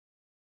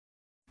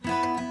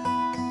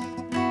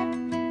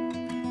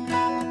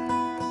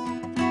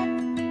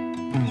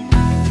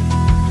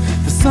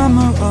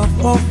summer of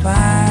 '05,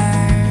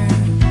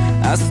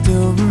 I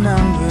still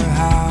remember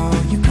how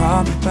you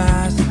caught me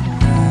by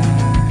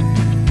surprise.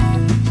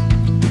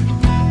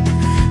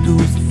 It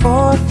was the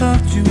 4th of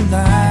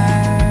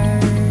July,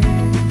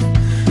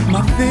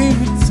 my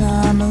favorite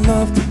time. I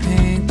love to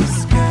paint the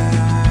sky,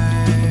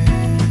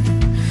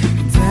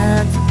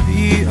 content to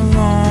be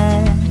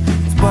alone.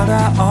 It's what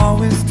I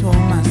always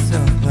told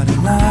myself, but I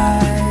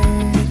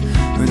lied,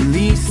 or at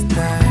least I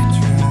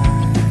tried.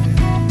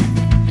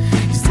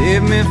 You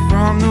saved me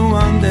from the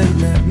one that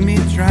let me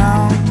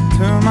drown,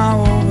 turn my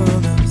whole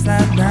world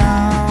upside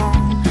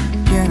down.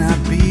 Can I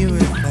be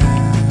without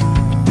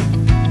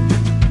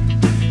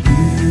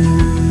you?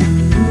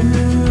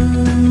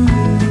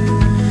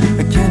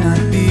 I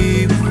cannot be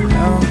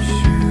without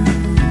you.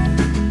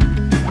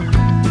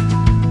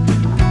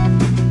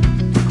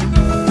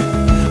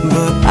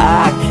 But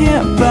I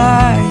can't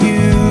buy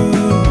you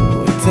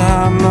a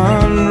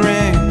diamond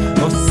ring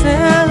or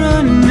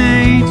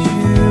serenade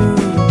you,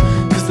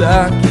 'cause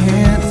I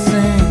can't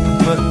sing,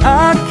 but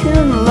I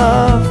can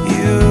love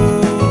you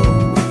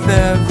with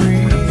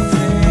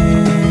everything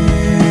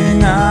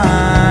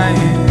I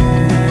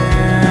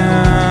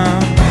am.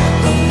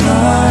 A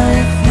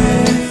life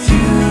with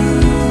you,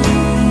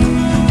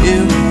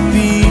 it would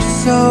be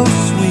so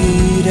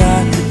sweet. I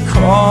could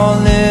call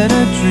it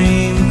a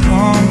dream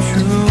come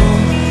true.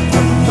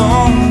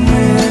 Alone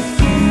with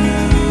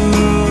you,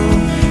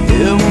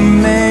 it will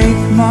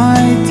make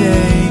my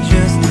day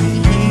just to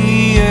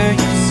hear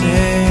you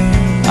say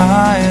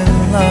I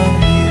love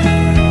you.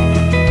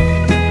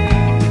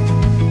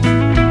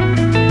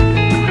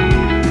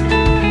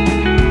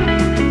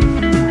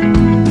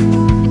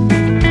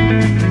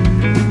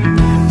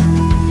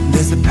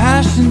 There's a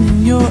passion in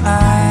your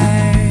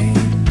eyes,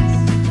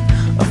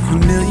 a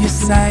familiar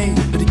sight,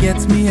 but it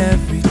gets me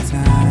every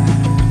time.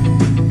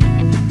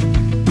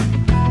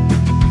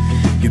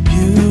 You're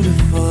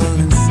beautiful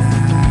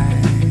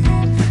inside,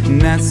 and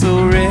that's so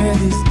rare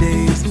these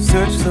days. I've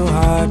searched so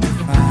hard to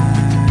find.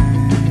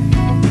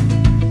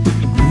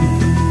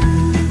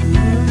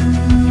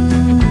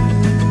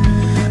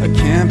 I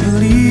can't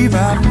believe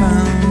I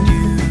found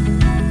you.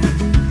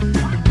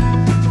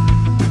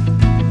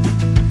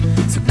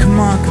 So come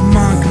on, come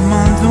on, come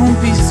on, don't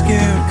be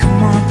scared.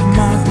 Come on, come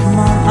on, come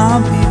on,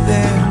 I'll be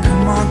there.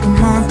 Come on,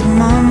 come on,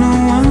 come on, no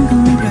one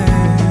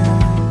compares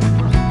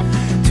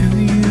to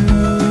you.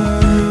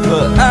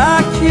 But I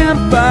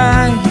can't buy